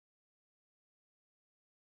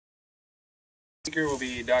Speaker will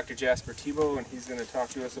be Dr. Jasper Teboh, and he's going to talk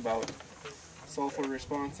to us about sulfur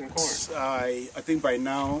response in corn. I think by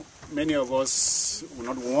now many of us will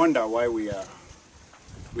not wonder why we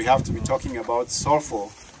have to be talking about sulfur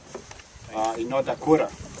in North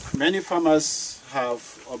Dakota. Many farmers have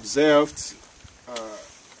observed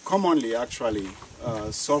commonly actually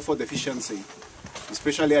sulfur deficiency,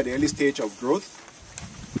 especially at the early stage of growth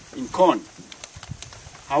in corn.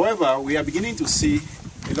 However, we are beginning to see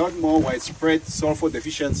a lot more widespread sulfur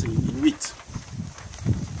deficiency in wheat.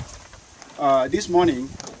 This morning,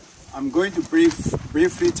 I'm going to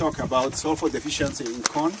briefly talk about sulfur deficiency in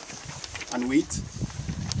corn and wheat,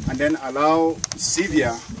 and then allow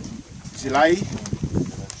Szilvia, Zilahi,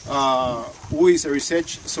 who is a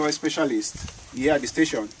research soil specialist here at the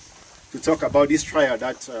station, to talk about this trial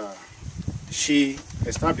that she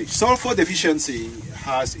established. Sulfur deficiency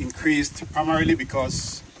has increased primarily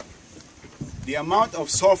because the amount of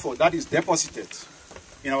sulfur that is deposited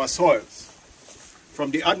in our soils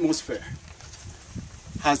from the atmosphere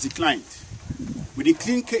has declined. With the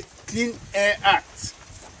Clean Air Act,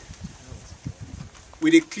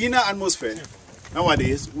 with a cleaner atmosphere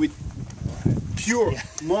nowadays, with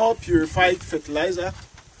more purified fertilizer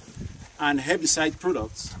and herbicide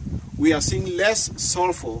products, we are seeing less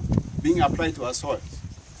sulfur being applied to our soils.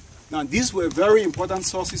 Now, these were very important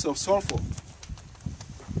sources of sulfur.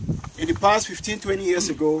 In the past 15-20 years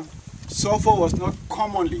ago, sulfur was not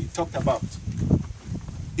commonly talked about,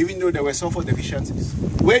 even though there were sulfur deficiencies.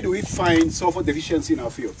 Where do we find sulfur deficiency in our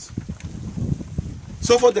fields?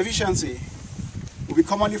 Sulfur deficiency will be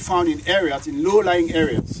commonly found in areas, in low-lying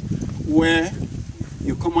areas, where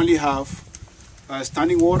you commonly have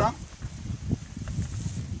standing water.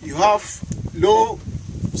 You have low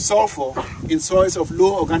sulfur in soils of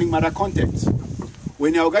low organic matter content.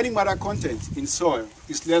 When the organic matter content in soil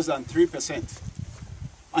is less than 3%,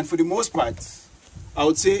 and for the most part, I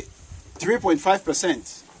would say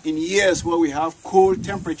 3.5% in years where we have cold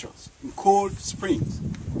temperatures, in cold springs,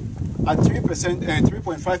 at 3% and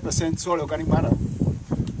 3.5% soil organic matter,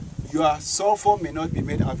 your sulfur may not be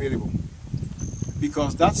made available,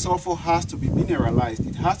 because that sulfur has to be mineralized.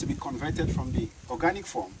 It has to be converted from the organic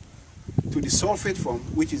form to the sulfate form,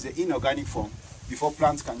 which is the inorganic form, before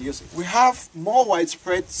plants can use it. We have more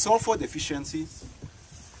widespread sulfur deficiencies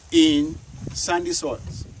in sandy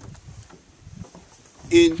soils.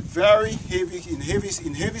 In very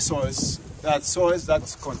heavy soils, that soils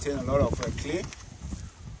that contain a lot of clay,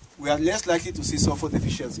 we are less likely to see sulfur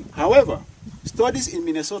deficiency. However, studies in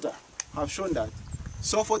Minnesota have shown that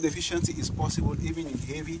sulfur deficiency is possible even in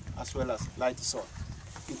heavy as well as light soil.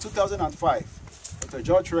 In 2005, Dr.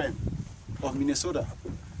 George Wren of Minnesota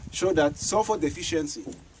showed that sulfur deficiency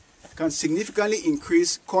can significantly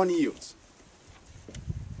increase corn yields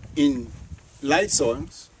in light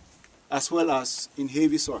soils as well as in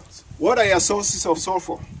heavy soils. What are your sources of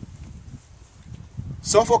sulfur?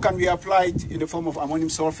 Sulfur can be applied in the form of ammonium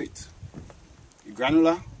sulfate, in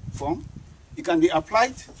granular form. It can be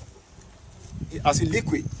applied as a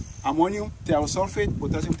liquid, ammonium thiosulfate,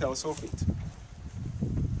 potassium thiosulfate.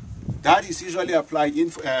 That is usually applied in,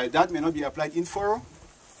 that may not be applied in furrow,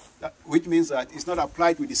 which means that it's not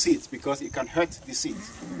applied with the seeds because it can hurt the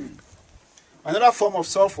seeds. Another form of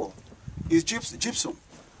sulfur is gypsum.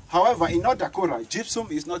 However, in North Dakota,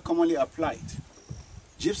 gypsum is not commonly applied.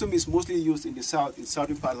 Gypsum is mostly used in the south, in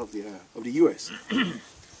southern part of the U.S.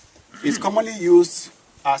 It's commonly used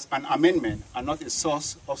as an amendment and not a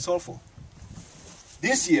source of sulfur.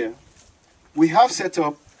 This year, we have set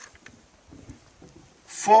up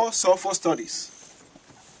 4 sulfur studies.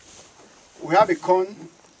 We have a corn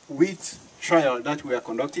wheat trial that we are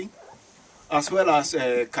conducting, as well as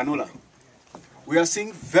canola. We are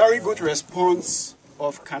seeing very good response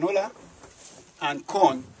of canola and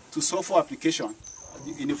corn to sulfur application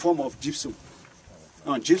in the form of gypsum.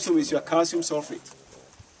 Now, gypsum is your calcium sulfate.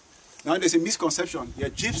 Now, there's a misconception. Your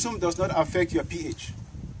gypsum does not affect your pH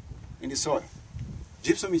in the soil.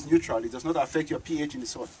 Gypsum is neutral. It does not affect your pH in the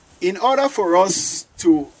soil. In order for us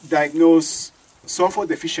to diagnose sulfur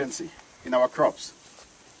deficiency in our crops,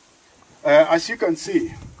 as you can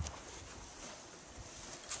see,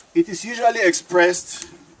 it is usually expressed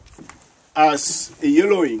as a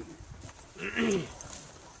yellowing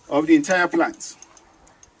of the entire plant.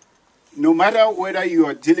 No matter whether you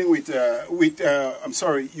are dealing with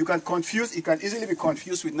you can confuse, it can easily be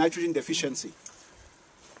confused with nitrogen deficiency.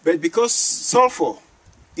 But because sulfur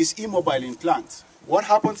is immobile in plants, what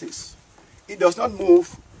happens is, it does not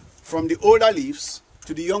move from the older leaves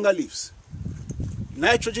to the younger leaves.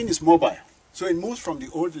 Nitrogen is mobile, so it moves from the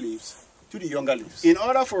old leaves to the younger leaves. In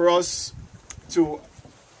order for us to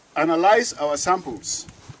analyze our samples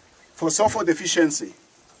for sulfur deficiency,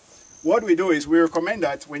 what we do is we recommend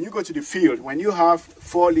that when you go to the field, when you have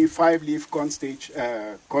 4-leaf, 5-leaf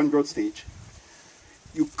corn growth stage,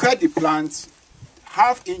 you cut the plants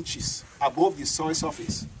 ½ inches above the soil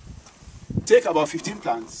surface. Take about 15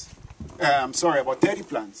 plants, about 30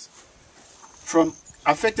 plants from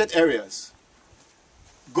affected areas.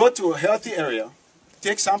 Go to a healthy area,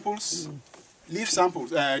 take samples, leaf samples,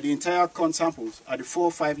 the entire corn samples at the 4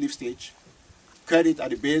 or 5 leaf stage, cut it at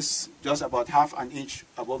the base just about ½ an inch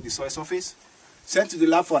above the soil surface, send to the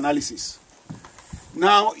lab for analysis.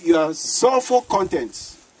 Now your sulfur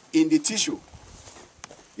content in the tissue,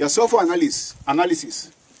 your sulfur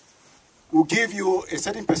analysis will give you a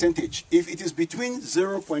certain percentage. If it is between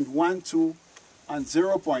 0.12 and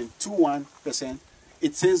 0.21%,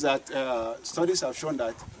 it says that studies have shown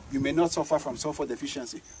that you may not suffer from sulfur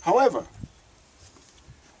deficiency. However,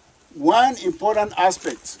 one important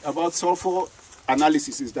aspect about sulfur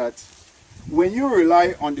analysis is that when you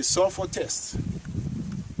rely on the sulfur test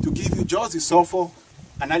to give you just the sulfur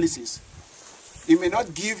analysis, it may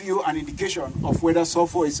not give you an indication of whether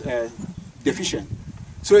sulfur is deficient.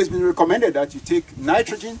 So it's been recommended that you take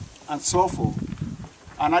nitrogen and sulfur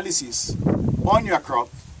analysis on your crop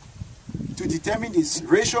to determine this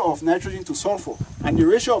ratio of nitrogen to sulfur. And the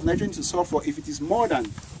ratio of nitrogen to sulfur, if it is more than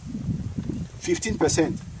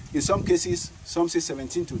 15%, in some cases, some say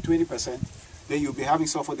 17 to 20%, then you'll be having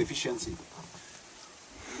sulfur deficiency.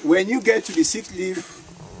 When you get to the 6-leaf,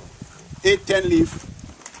 8, 10-leaf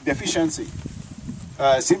deficiency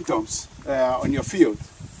symptoms on your field,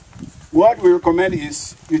 what we recommend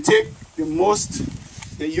is you take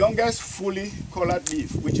the youngest fully colored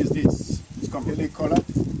leaf, which is this. It's completely colored.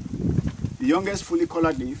 The youngest fully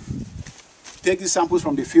colored leaf. Take these samples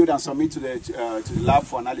from the field and submit to the lab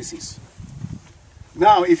for analysis.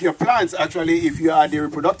 Now, if your plants actually, if you are at the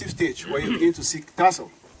reproductive stage where you begin to see tassel,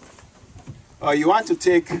 you want to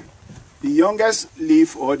take the youngest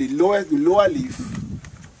leaf or the lower leaf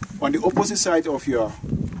on the opposite side of your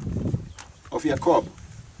cob,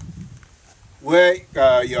 where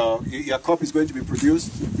your crop is going to be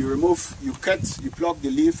produced. You pluck the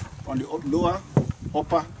leaf on the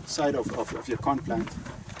upper side of your corn plant.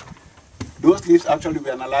 Those leaves actually will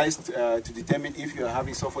be analyzed to determine if you are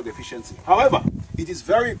having sulfur deficiency. However, we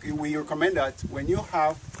recommend that when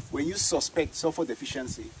you suspect sulfur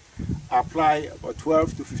deficiency, apply about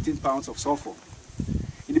 12 to 15 pounds of sulfur.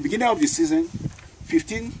 In the beginning of the season,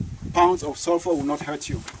 15 pounds of sulfur will not hurt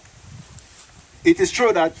you. It is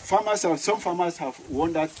true that some farmers have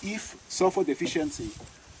wondered if sulfur deficiency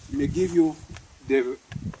may give you the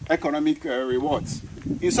economic rewards.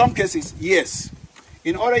 In some cases, yes.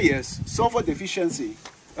 In other years, sulfur deficiency,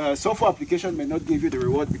 sulfur application may not give you the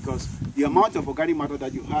reward because the amount of organic matter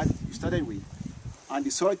that you started with, and the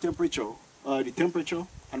soil temperature, the temperature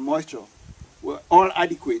and moisture were all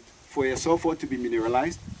adequate for your sulfur to be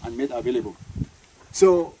mineralized and made available.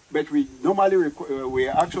 So, but we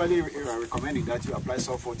are actually recommending that you apply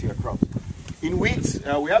sulfur to your crops. In wheat,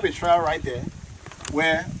 we have a trial right there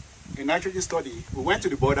where a nitrogen study, we went to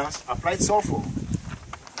the borders, applied sulfur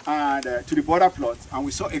and to the border plot, and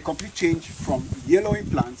we saw a complete change from yellowing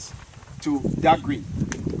plants to dark green.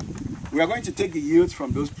 We are going to take the yields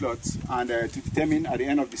from those plots and to determine at the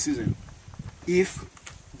end of the season if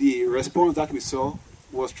the response that we saw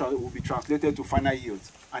will be translated to final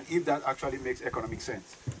yields, and if that actually makes economic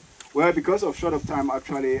sense. Well, because of short of time,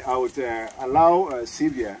 actually, I would allow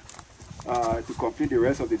Szilvia to complete the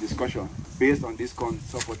rest of the discussion based on this corn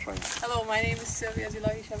sulfur trial. Hello, my name is Szilvia,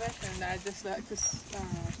 Zilahi-Sebess, and I'd just like to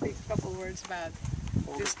speak a couple words about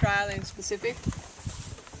this trial in specific.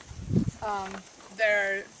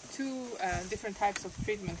 There are two different types of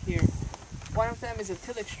treatment here. One of them is a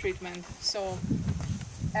tillage treatment, so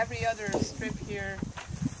every other strip here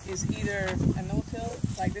is either a no-till,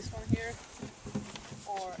 like this one here,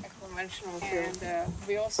 or a conventional till. And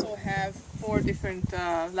we also have 4 different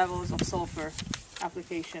levels of sulfur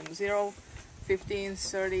application: 0, 15,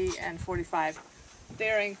 30, and 45. They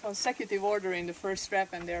are in consecutive order in the first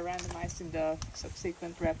rep, and they're randomized in the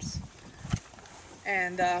subsequent reps.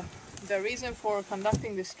 And the reason for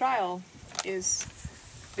conducting this trial is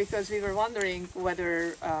because we were wondering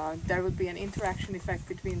whether there would be an interaction effect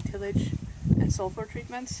between tillage and sulfur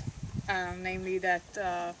treatments, namely that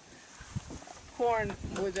corn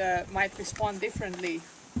might respond differently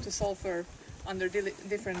to sulfur under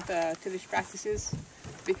different tillage practices,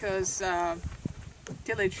 because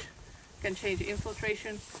tillage can change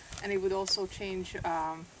infiltration, and it would also change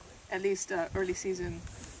at least early season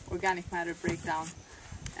organic matter breakdown.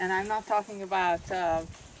 And I'm not talking about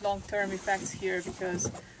long-term effects here, because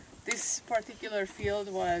this particular field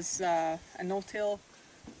was a no-till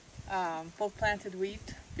both planted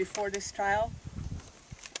wheat before this trial,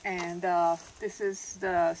 and this is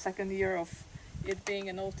the second year of it being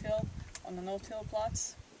a no-till on the no-till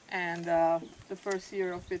plots, and the first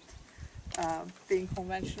year of it being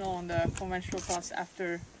conventional on the conventional plots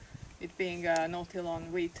after it being no-till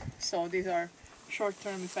on wheat. So these are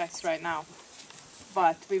short-term effects right now.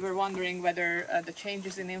 But we were wondering whether the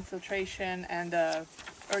changes in infiltration and the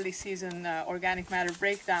early season organic matter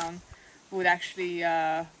breakdown would actually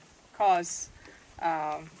cause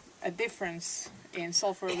a difference in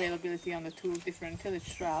sulfur availability on the two different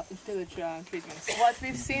tillage treatments. What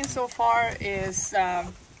we've seen so far is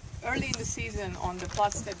early in the season on the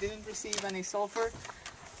plots that didn't receive any sulfur,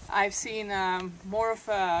 I've seen more of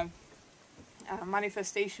a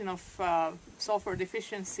manifestation of sulfur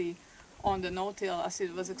deficiency on the no-till as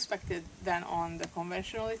it was expected than on the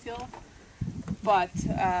conventional till. But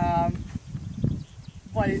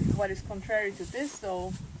what is contrary to this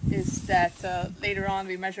though is that later on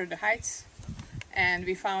we measured the heights and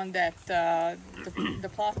we found that the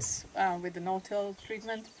plots with the no-till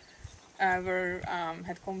treatment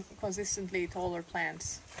had consistently taller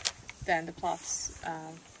plants than the plots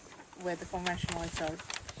with the conventional till.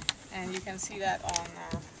 And you can see that on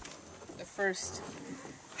the first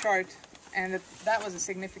chart, and that was a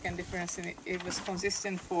significant difference, and it was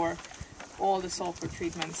consistent for all the sulfur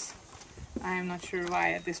treatments. I am not sure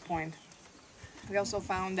why at this point. We also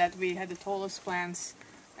found that we had the tallest plants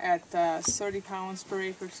at 30 pounds per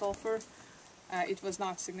acre sulfur. It was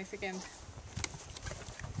not significant.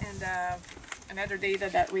 And another data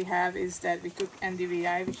that we have is that we took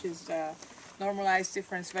NDVI, which is the Normalized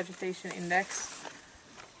Difference Vegetation Index,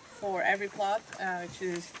 for every plot, which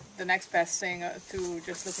is the next best thing to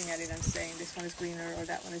just looking at it and saying this one is greener or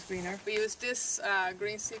that one is greener. We use this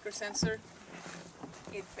green seeker sensor.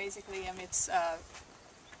 It basically emits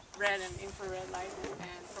red and infrared light,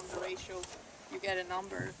 and from the ratio you get a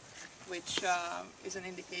number which is an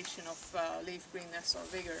indication of leaf greenness or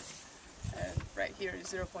vigor. Right here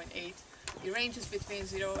is 0.8. It ranges between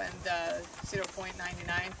 0 and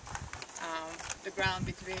 0.99. The ground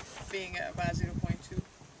being about 0.2.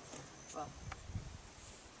 Well,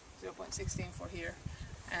 0.16 for here,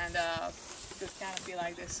 and the canopy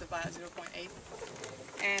like this about 0.8.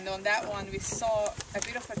 And on that one we saw a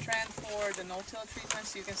bit of a trend for the no-till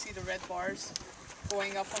treatments. You can see the red bars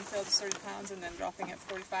going up until the 30 pounds and then dropping at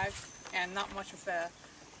 45, and not much of a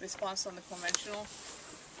response on the conventional.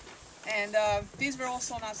 And these were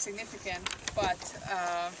also not significant, but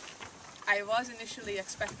I was initially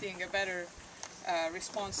expecting a better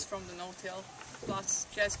response from the no-till plots,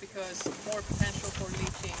 just because more potential for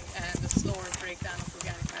leaching and the slower breakdown of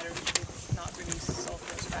organic matter, which would not release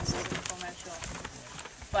sulfur as fast as the conventional.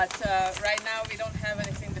 But right now we don't have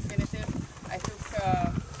anything definitive. I took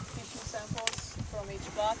tissue samples from each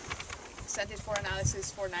plot, sent it for analysis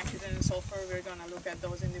for nitrogen and sulfur. We're going to look at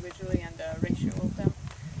those individually and the ratio of them.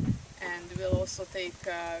 And we'll also take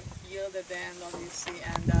yield at the end, obviously,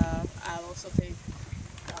 and I'll also take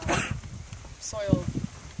soil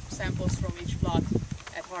samples from each plot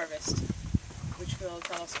at harvest, which will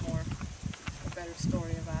tell us a better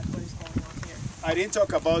story about what is going on here. I didn't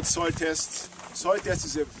talk about soil tests. Soil test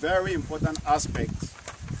is a very important aspect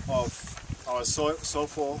of our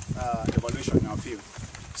sulfur evaluation in our field.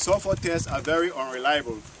 Sulfur tests are very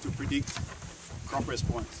unreliable to predict crop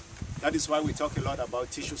response. That is why we talk a lot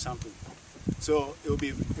about tissue sampling. So it will be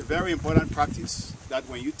a very important practice that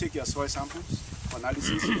when you take your soil samples for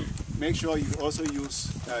analysis, make sure you also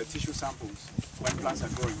use tissue samples when plants are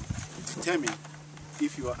growing to determine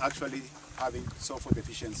if you are actually having sulfur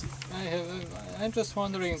deficiency. I'm just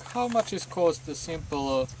wondering how much is cost the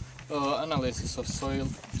simple analysis of soil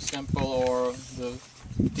sample or the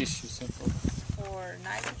tissue sample? For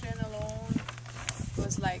nitrogen alone, it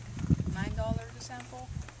was like $9 a sample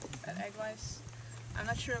at Eggwise. I'm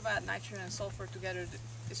not sure about nitrogen and sulfur together.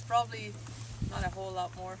 It's probably not a whole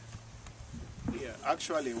lot more. Yeah,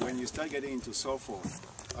 actually, when you start getting into sulfur,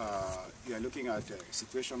 you are looking at a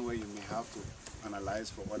situation where you may have to analyze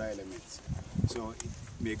for other elements. So it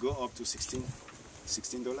may go up to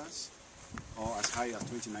 $16 or as high as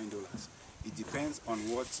 $29. It depends on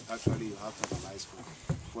what actually you have to analyze for.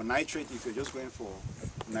 For nitrate, if you're just going for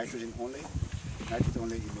nitrogen only, it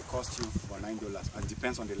may cost you about $9, and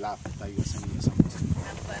depends on the lab that you are sending your samples to.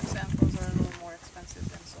 And plant samples are a little more expensive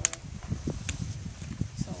than soil.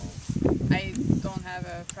 So I don't have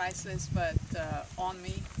a price list on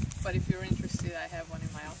me, but if you're interested, I have one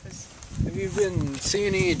in my office. Have you been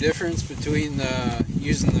seeing any difference between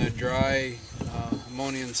using the dry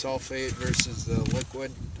ammonium sulfate versus the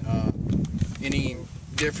liquid? Any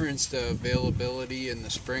difference to availability in the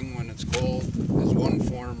spring when it's cold? Is one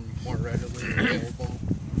form more readily available?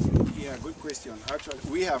 Yeah, good question. Actually,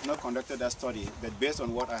 we have not conducted that study, but based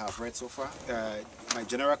on what I have read so far, my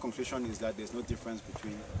general conclusion is that there's no difference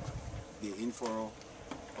between the in-furrow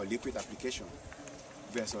or liquid application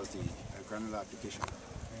versus the granular application.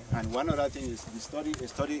 And one other thing is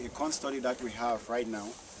a corn study that we have right now,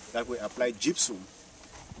 that we applied gypsum.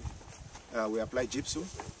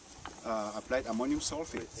 Applied ammonium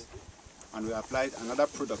sulfate, and we applied another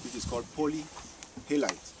product which is called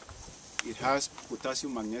polyhalite. It has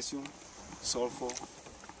potassium, magnesium, sulfur,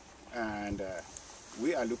 and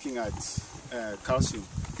we are looking at calcium.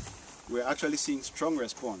 We're actually seeing strong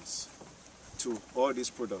response to all these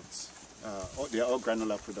products. They are all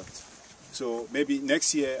granular products. So maybe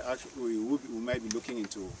next year actually we might be looking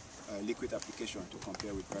into liquid application to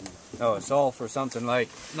compare with granular. Oh, it's all for something like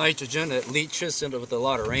nitrogen that leaches into with a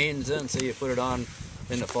lot of rains in. Say you put it on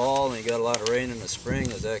in the fall and you got a lot of rain in the spring.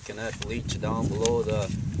 Can that leach down below the,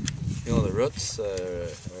 the roots, or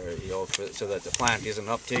so that the plant isn't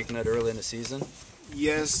uptaking it early in the season?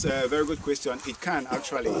 Yes, very good question. It can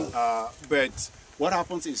actually, but what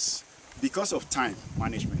happens is because of time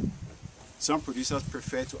management, some producers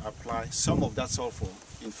prefer to apply some of that sulfur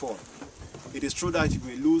in fall. It is true that you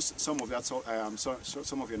may lose some of that,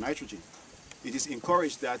 some of your nitrogen. It is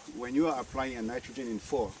encouraged that when you are applying a nitrogen in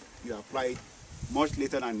fall, you apply it much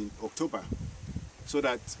later than in October, so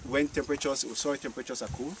that when soil temperatures are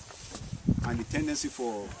cool, and the tendency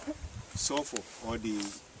for sulfur or the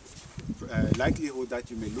likelihood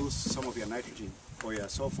that you may lose some of your nitrogen or your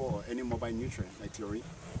sulfur or any mobile nutrient like chlorine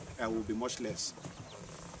will be much less.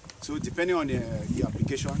 So depending on the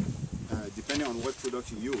application, depending on what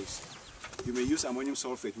product you use, you may use ammonium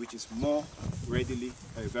sulfate, which is more readily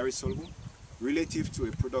very soluble, relative to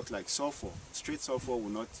a product like sulfur. Straight sulfur will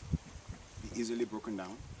not be easily broken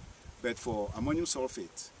down. But for ammonium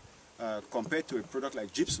sulfate, compared to a product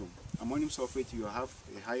like gypsum, ammonium sulfate, you have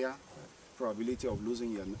a higher probability of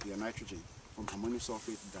losing your nitrogen from ammonium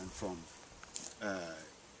sulfate than from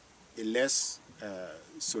a less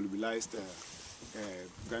solubilized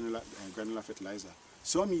granular fertilizer.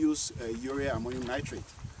 Some use urea ammonium nitrate,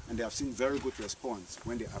 and they have seen very good response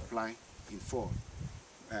when they apply in fall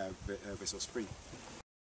versus spring.